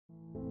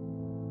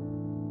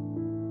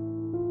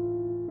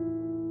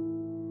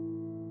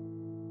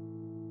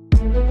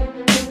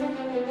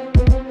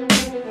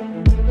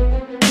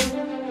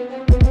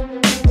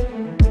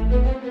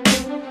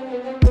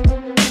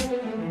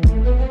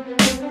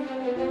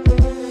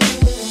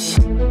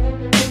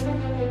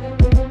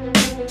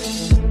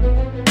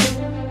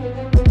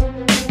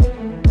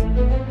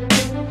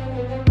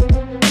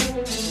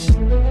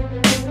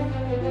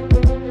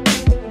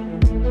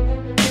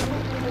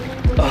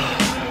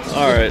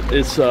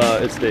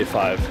It's day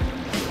 5.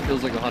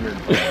 Feels like 100.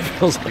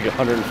 Feels like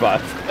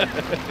 105.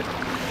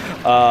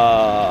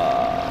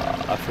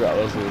 I forgot what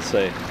I was going to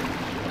say.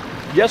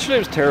 Yesterday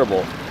was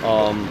terrible.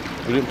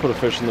 We didn't put a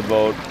fish in the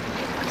boat.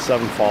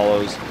 7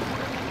 follows.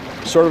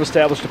 Sort of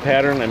established a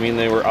pattern. I mean,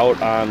 they were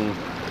out on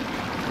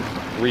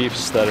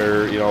reefs that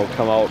are, you know,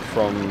 come out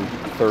from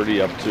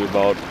 30 up to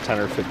about 10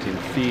 or 15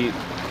 feet.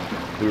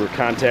 We were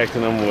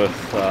contacting them with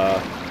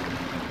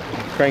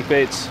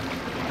crankbaits.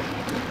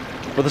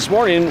 But this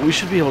morning, we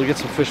should be able to get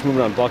some fish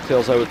moving on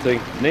bucktails, I would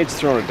think. Nate's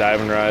throwing a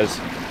diving rise.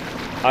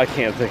 I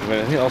can't think of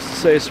anything else to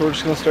say, so we're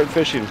just going to start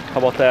fishing. How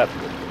about that?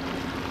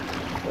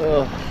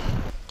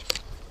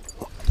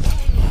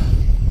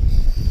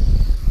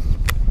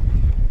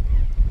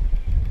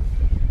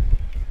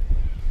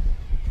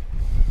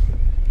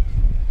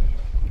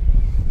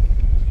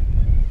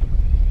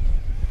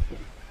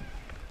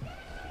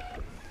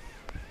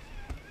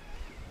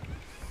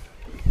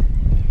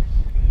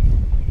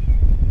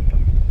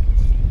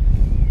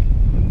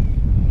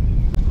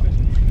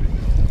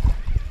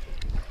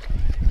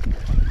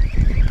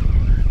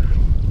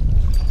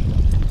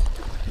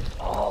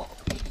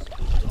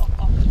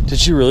 Did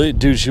she really?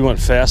 Dude, she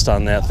went fast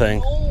on that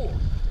thing.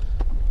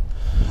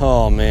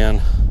 Oh,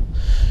 man.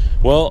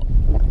 Well,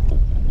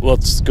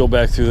 let's go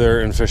back through there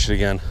and fish it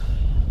again.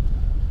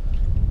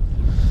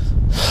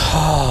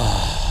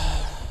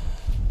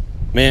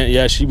 Man,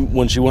 yeah,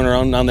 when she went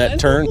around on that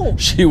turn,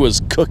 she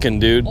was cooking,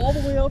 dude. All the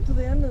way out to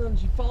the end, and then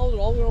she followed it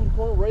all the way around the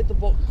corner, right at the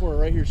boat corner.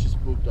 Right here, she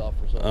spooked off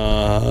or something.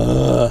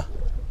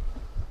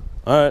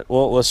 All right,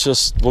 well,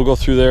 we'll go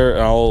through there,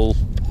 and I'll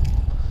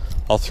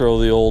throw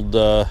the old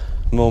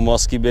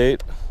musky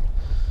bait,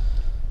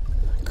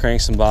 crank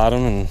some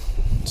bottom, and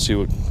see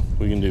what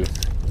we can do.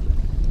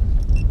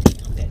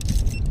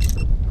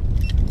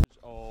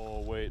 Oh,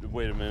 wait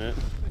a minute.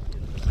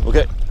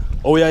 Okay.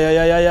 Oh,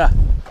 yeah.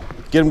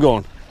 Get him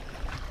going.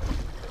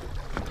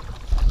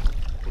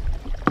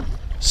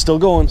 Still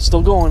going. He's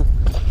still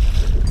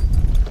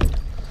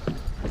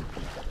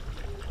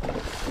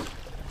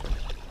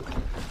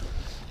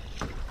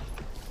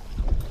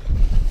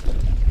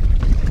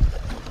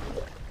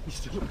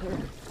there.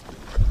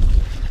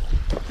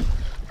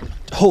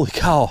 Holy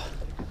cow.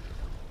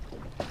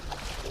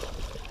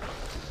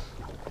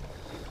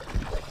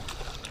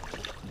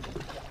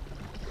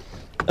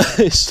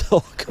 He's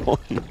still going.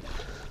 Yeah.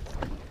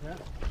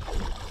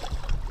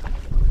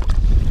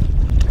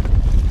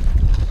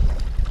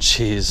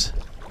 Jeez.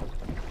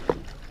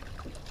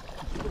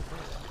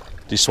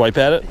 Do you swipe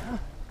at it? Yeah.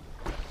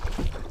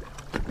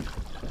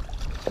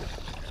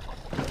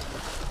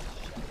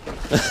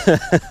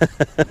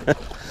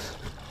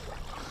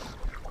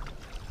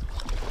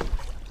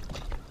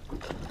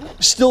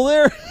 Still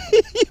there?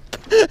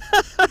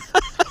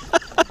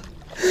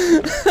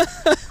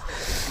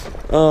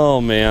 Oh,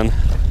 man.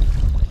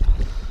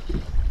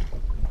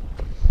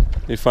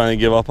 He finally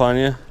give up on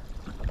you? I'm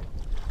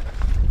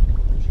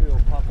sure he'll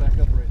pop back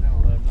up right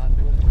now that I'm not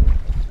doing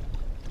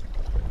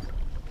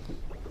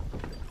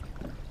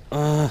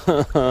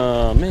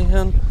it.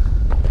 Man.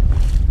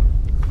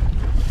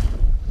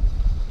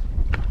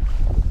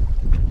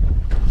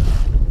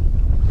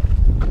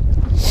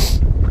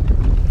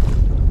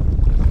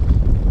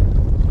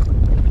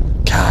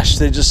 Gosh,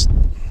 they just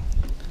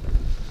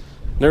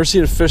never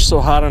seen a fish so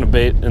hot on a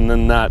bait and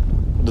then not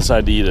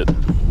decide to eat it.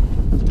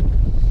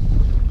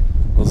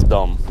 That's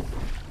dumb.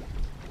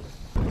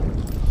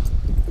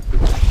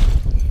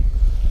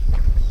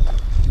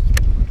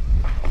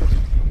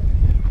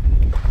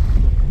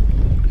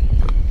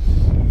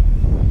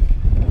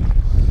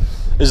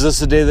 Is this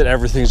the day that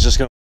everything's just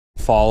gonna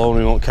follow and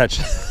we won't catch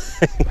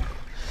anything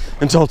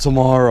until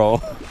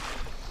tomorrow?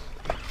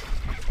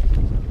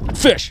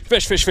 Fish.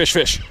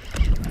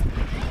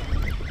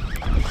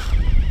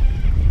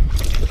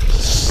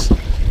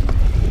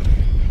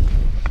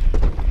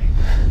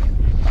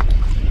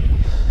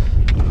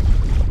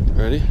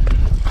 Ready?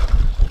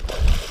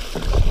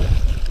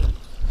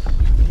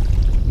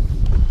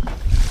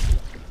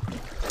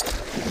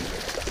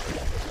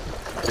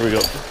 Here we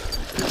go.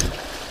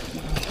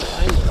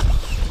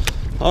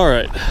 All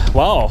right.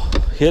 Wow.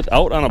 Hit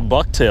out on a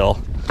bucktail.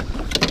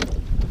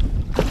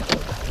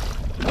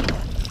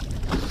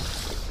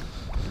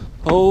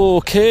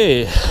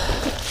 Okay.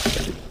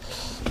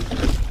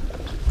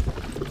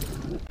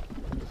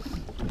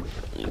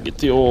 Get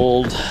the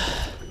old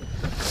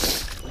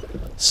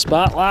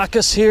spot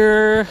lockus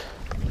here.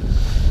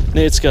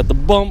 Nate's got the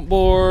bump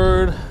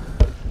board.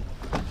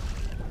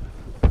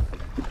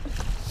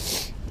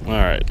 All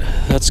right,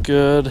 that's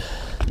good.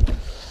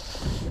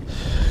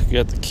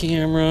 Got the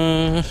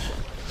camera.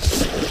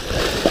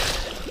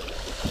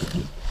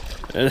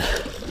 And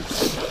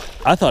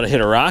I thought I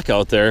hit a rock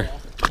out there.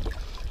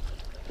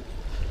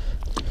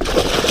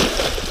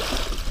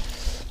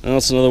 And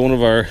that's another one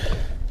of our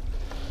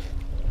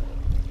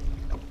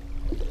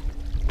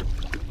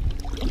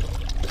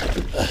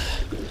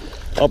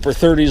upper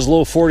 30s,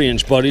 low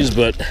 40-inch buddies,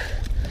 but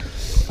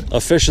a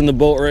fish in the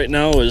boat right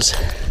now is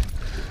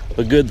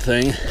a good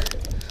thing.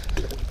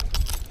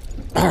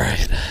 All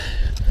right,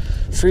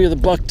 free of the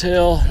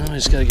bucktail. Now I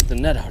just gotta get the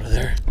net out of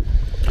there.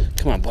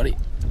 Come on, buddy.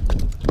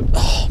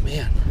 Oh,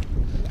 man.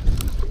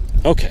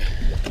 Okay.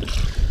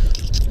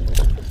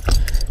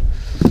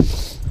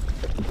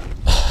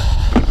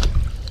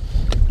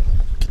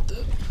 Get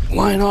the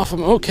line off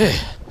him. Okay.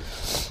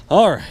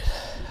 All right.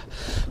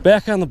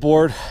 Back on the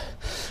board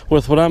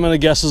with what I'm gonna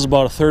guess is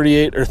about a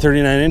 38 or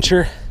 39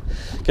 incher.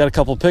 Got a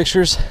couple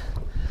pictures.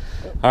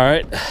 All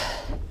right.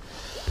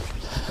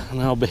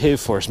 Now behave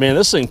for us. Man,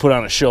 this thing put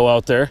on a show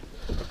out there.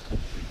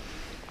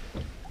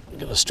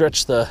 I'm gonna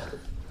stretch the,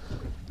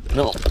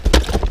 no.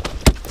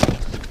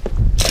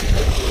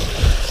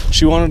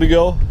 She wanted to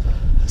go,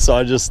 so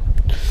I just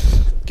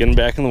getting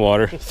back in the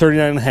water.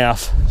 39 and a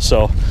half,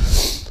 so.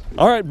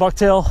 All right,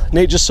 bucktail.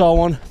 Nate just saw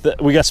one.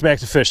 We got some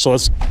active fish, so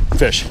let's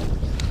fish.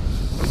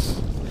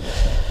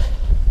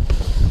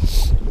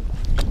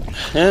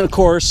 And of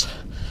course,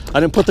 I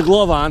didn't put the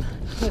glove on,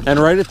 and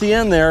right at the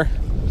end there,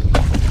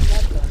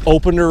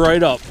 opened her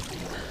right up.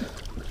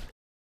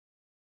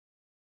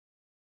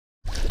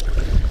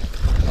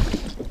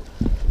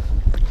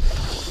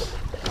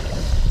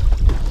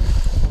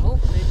 Well,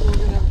 maybe we're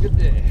gonna have a good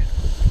day.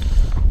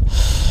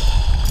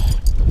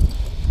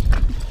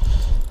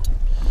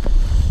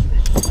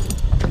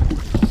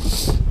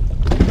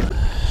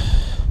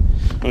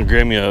 I'm gonna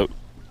grab me a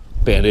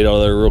Band-Aid out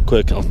of there real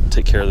quick, and I'll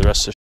take care of the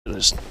rest of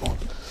this.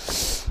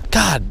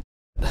 God,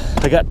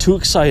 I got too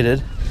excited.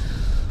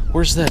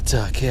 Where's that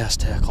cast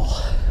tackle?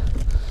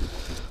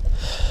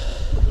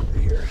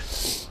 Here.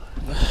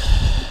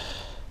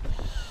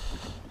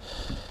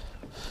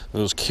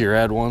 Those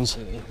Curad ones?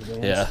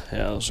 Yeah,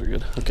 those are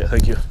good. Okay,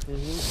 thank you.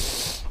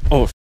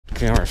 Oh,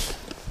 cameras.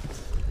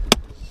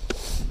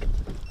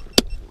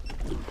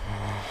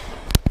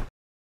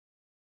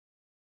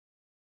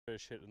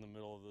 Fish hit in the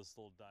middle of this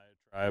little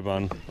diatribe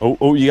on.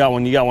 Oh, you got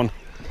one, you got one.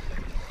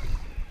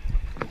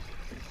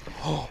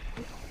 Oh.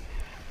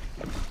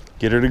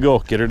 Get her to go,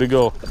 get her to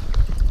go.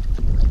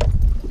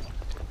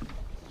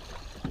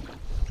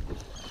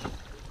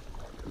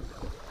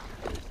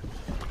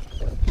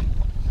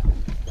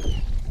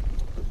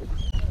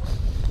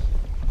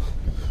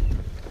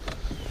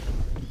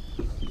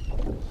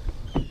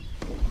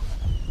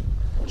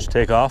 Did you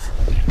take off?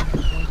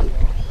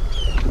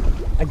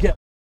 I get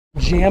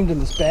jammed in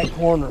this back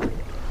corner.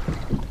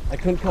 I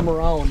couldn't come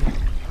around.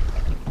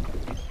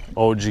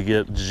 Oh, did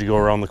you go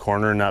around the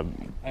corner and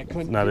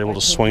not able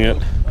to swing it?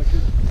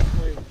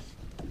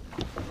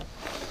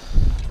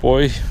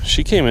 Boy,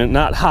 she came in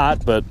not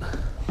hot, but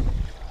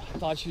I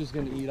thought she was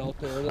gonna eat out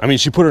there. I mean,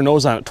 she put her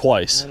nose on it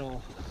twice. I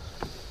know.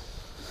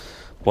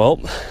 Well,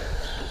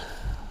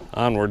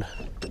 onward.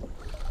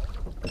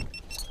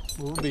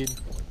 We'll be.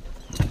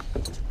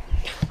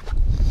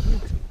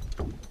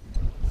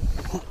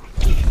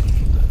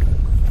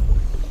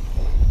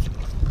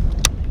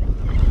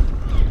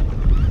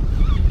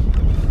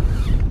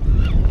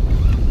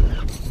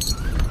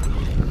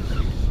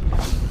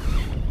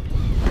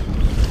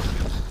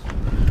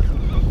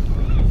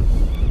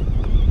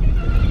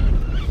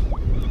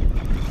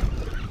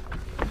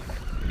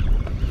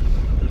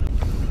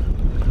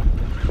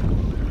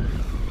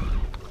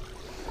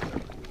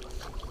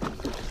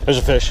 There's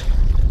a fish.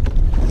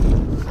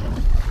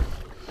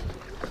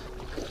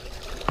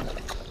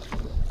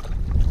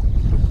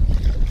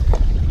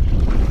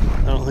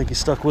 I don't think he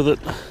stuck with it.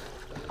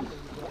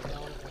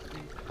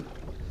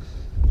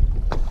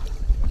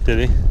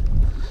 Did he?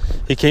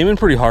 He came in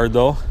pretty hard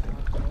though.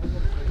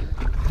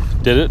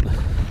 Did it?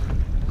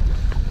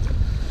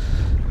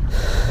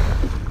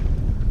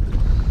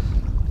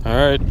 All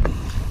right.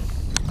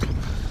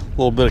 A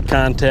little bit of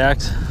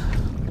contact.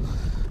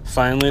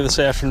 Finally this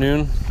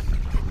afternoon.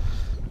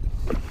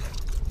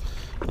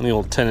 On the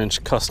old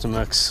 10-inch Custom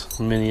X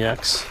Mini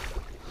X.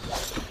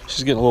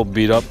 She's getting a little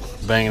beat up,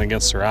 banging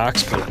against the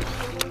rocks, but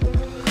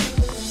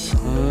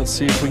let's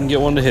see if we can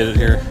get one to hit it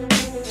here.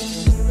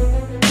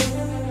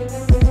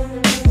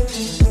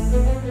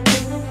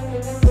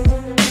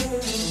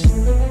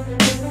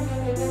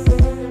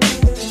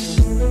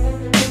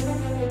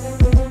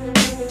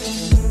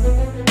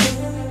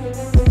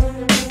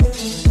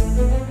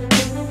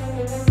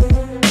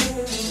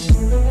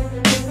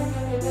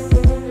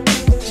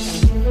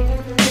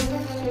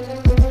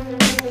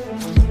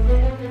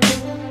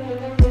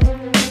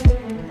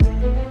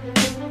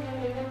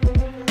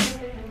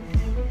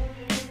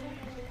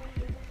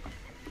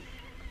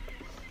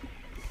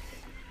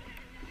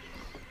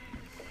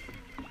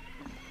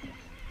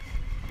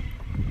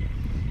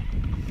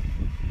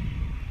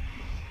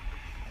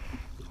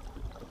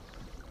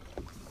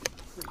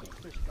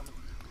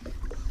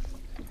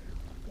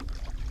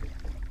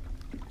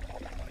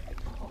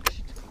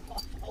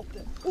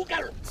 Oh,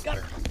 got her! Got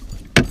her!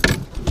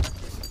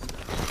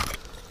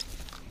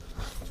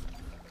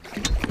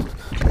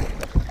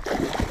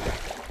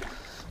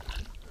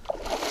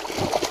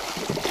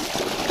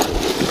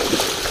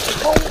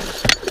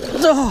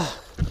 Oh.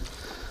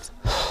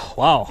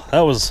 Wow, that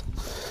was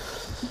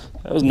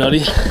nutty.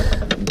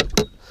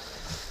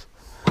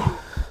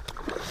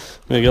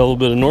 We got a little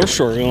bit of North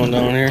Shore going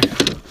down here.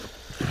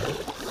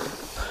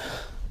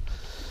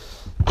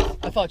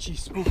 thought she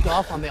spooked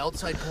off on the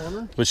outside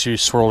corner. But she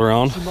swirled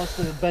around. She must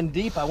have been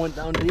deep. I went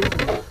down deep.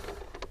 And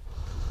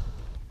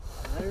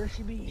there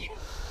she be.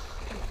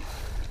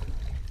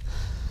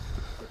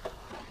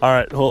 All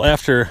right, well,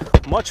 after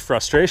much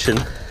frustration,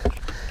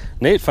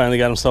 Nate finally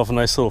got himself a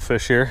nice little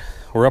fish here.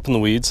 We're up in the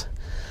weeds.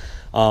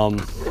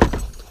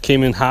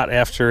 Came in hot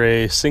after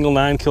a single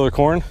 9 killer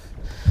corn,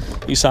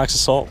 East Ox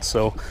salt.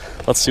 So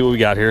let's see what we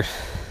got here.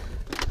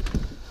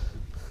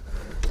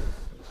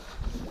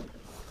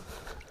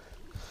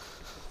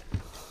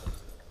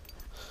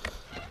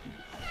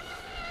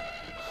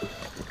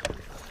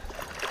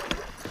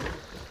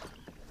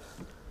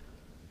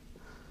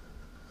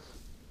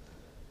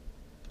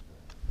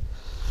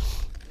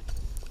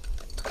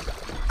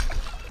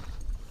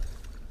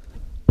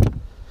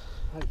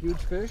 Not a huge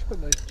fish, but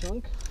nice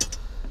chunk.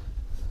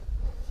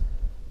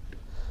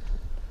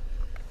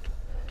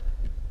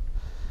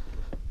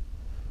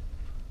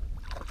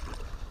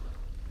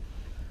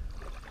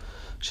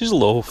 She's a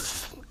low,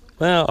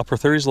 well, upper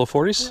 30s, low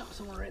 40s. Yeah,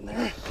 somewhere right in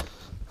there.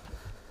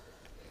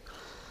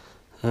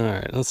 All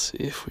right, let's see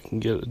if we can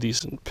get a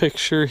decent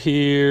picture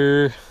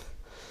here.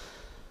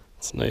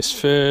 It's a nice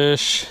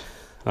fish.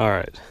 All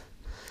right.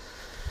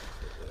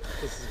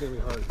 This is gonna be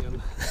hard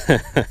again.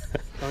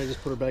 Can I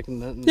just put her back in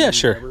the net? And Yeah,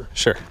 sure,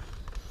 sure.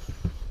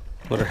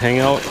 Let her hang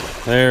out.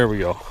 There we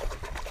go.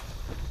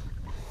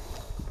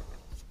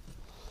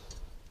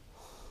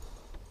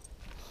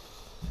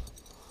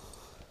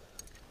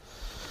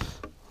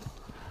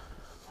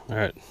 All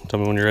right, tell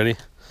me when you're ready.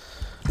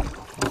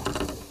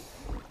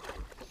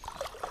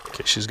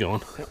 Okay, she's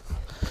going. Yep.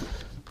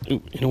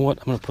 Ooh, you know what?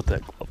 I'm gonna put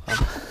that glove on.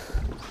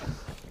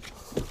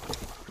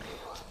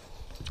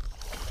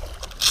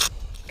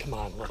 Come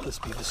on, let this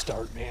be the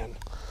start, man.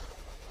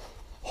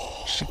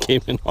 She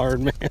came in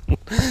hard, man.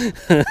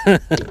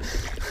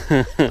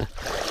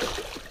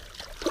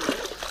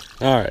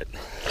 All right.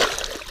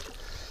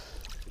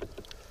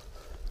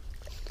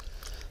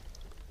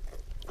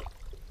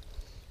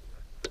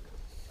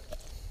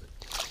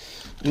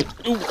 Ooh,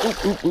 ooh,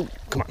 ooh, ooh.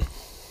 Come on.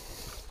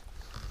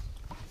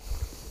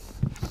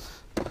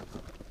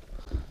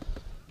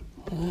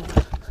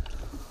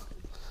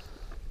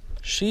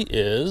 She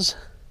is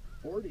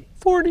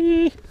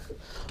 40.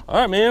 All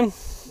right, man. A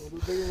little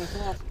bit bigger than I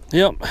thought.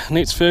 Yep,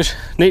 Nate's fish.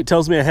 Nate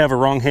tells me I have a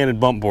wrong-handed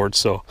bump board,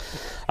 so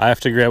I have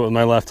to grab it with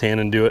my left hand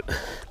and do it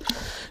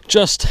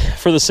just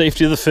for the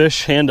safety of the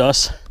fish and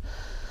us.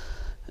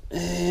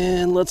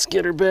 And let's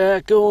get her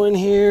back going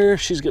here.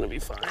 She's gonna be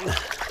fine.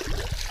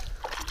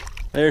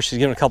 There, she's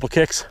giving a couple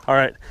kicks. All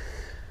right,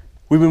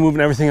 we've been moving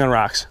everything on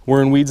rocks.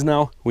 We're in weeds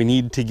now. We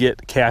need to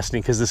get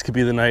casting because this could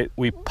be the night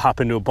we pop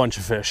into a bunch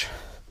of fish.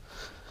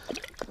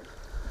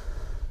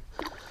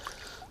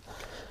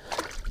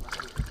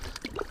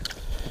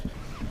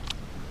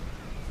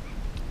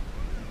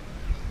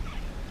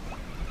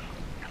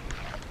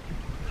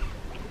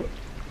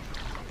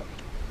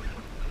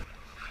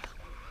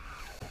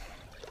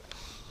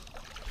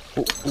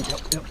 Oh,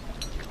 yep.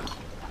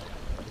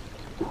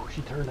 Oh,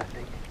 she turned, I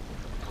think.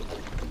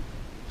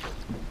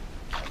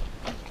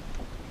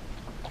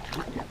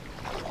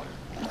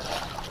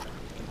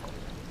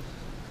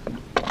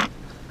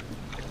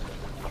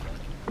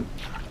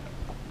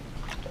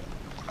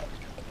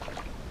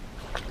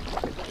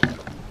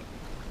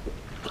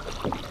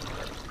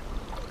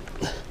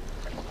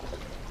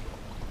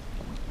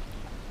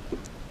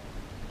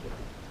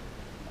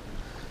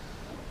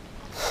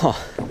 Huh.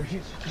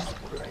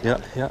 Yeah.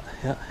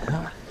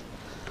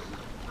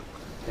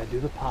 Yeah, do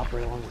the pop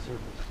right along the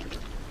surface.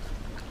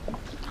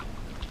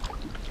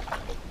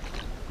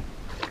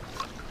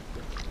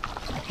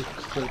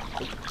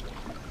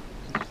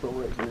 Still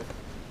right here.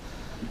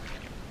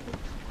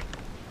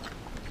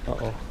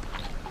 Uh-oh.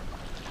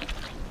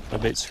 My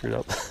bait's screwed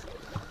up.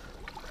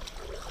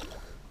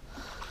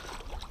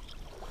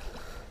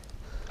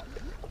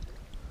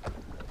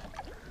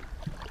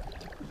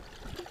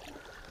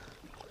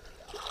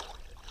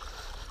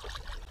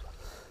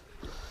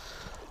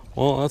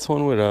 Well, that's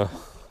one way to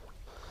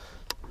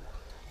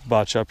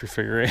botch up your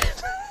figure 8.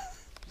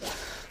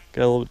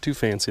 Got a little bit too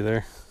fancy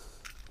there.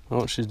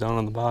 Oh, she's down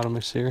on the bottom. I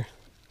see her.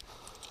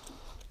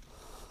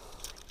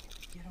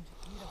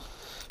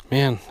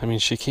 Man, I mean,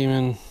 she came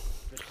in.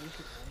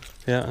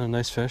 Yeah, a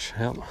nice fish.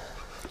 Yep.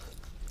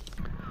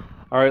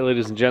 All right,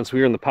 ladies and gents,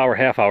 we are in the power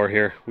half hour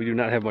here. We do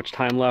not have much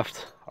time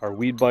left. Our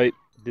weed bite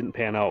didn't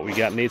pan out. We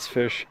got Nate's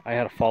fish. I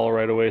had a follow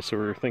right away, so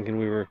we were thinking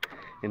we were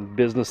in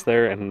business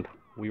there, and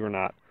we were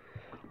not.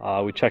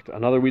 We checked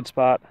another weed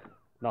spot,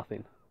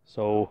 nothing.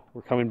 So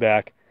we're coming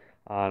back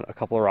on a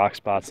couple of rock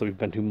spots that we've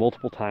been to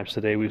multiple times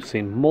today. We've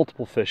seen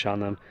multiple fish on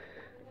them.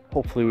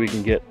 Hopefully we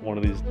can get one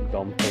of these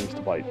dumb things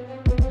to bite.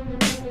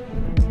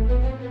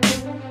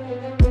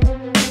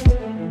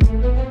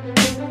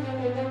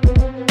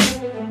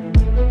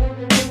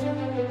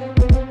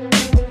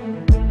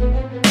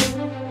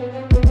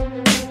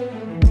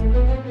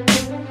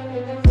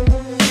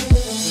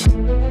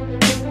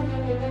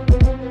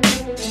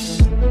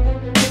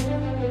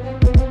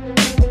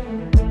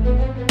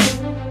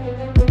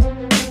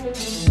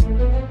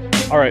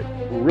 All right,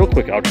 right, real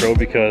quick outro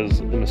because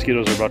the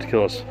mosquitoes are about to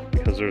kill us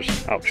because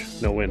there's, ouch,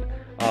 no wind.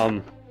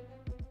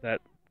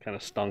 That kind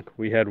of stunk.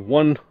 We had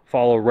one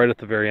follow right at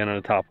the very end on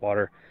the top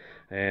water,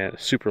 and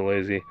super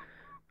lazy.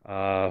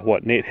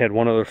 Nate had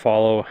one other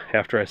follow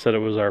after I said it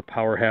was our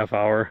power half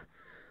hour.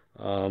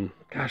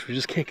 Gosh, we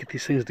just can't get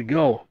these things to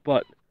go,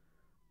 but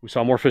we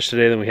saw more fish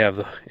today than we have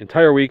the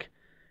entire week.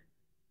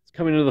 It's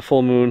coming into the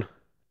full moon.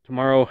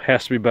 Tomorrow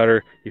has to be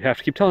better. You have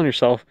to keep telling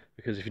yourself,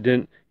 because if you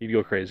didn't, you'd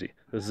go crazy.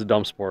 This is a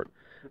dumb sport.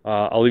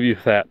 I'll leave you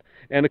with that.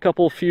 And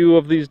a few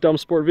of these dumb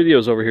sport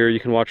videos over here you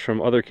can watch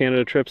from other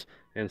Canada trips,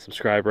 and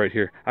subscribe right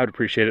here. I would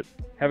appreciate it.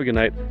 Have a good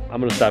night. I'm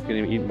going to stop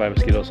getting eaten by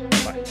mosquitoes.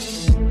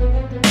 Bye.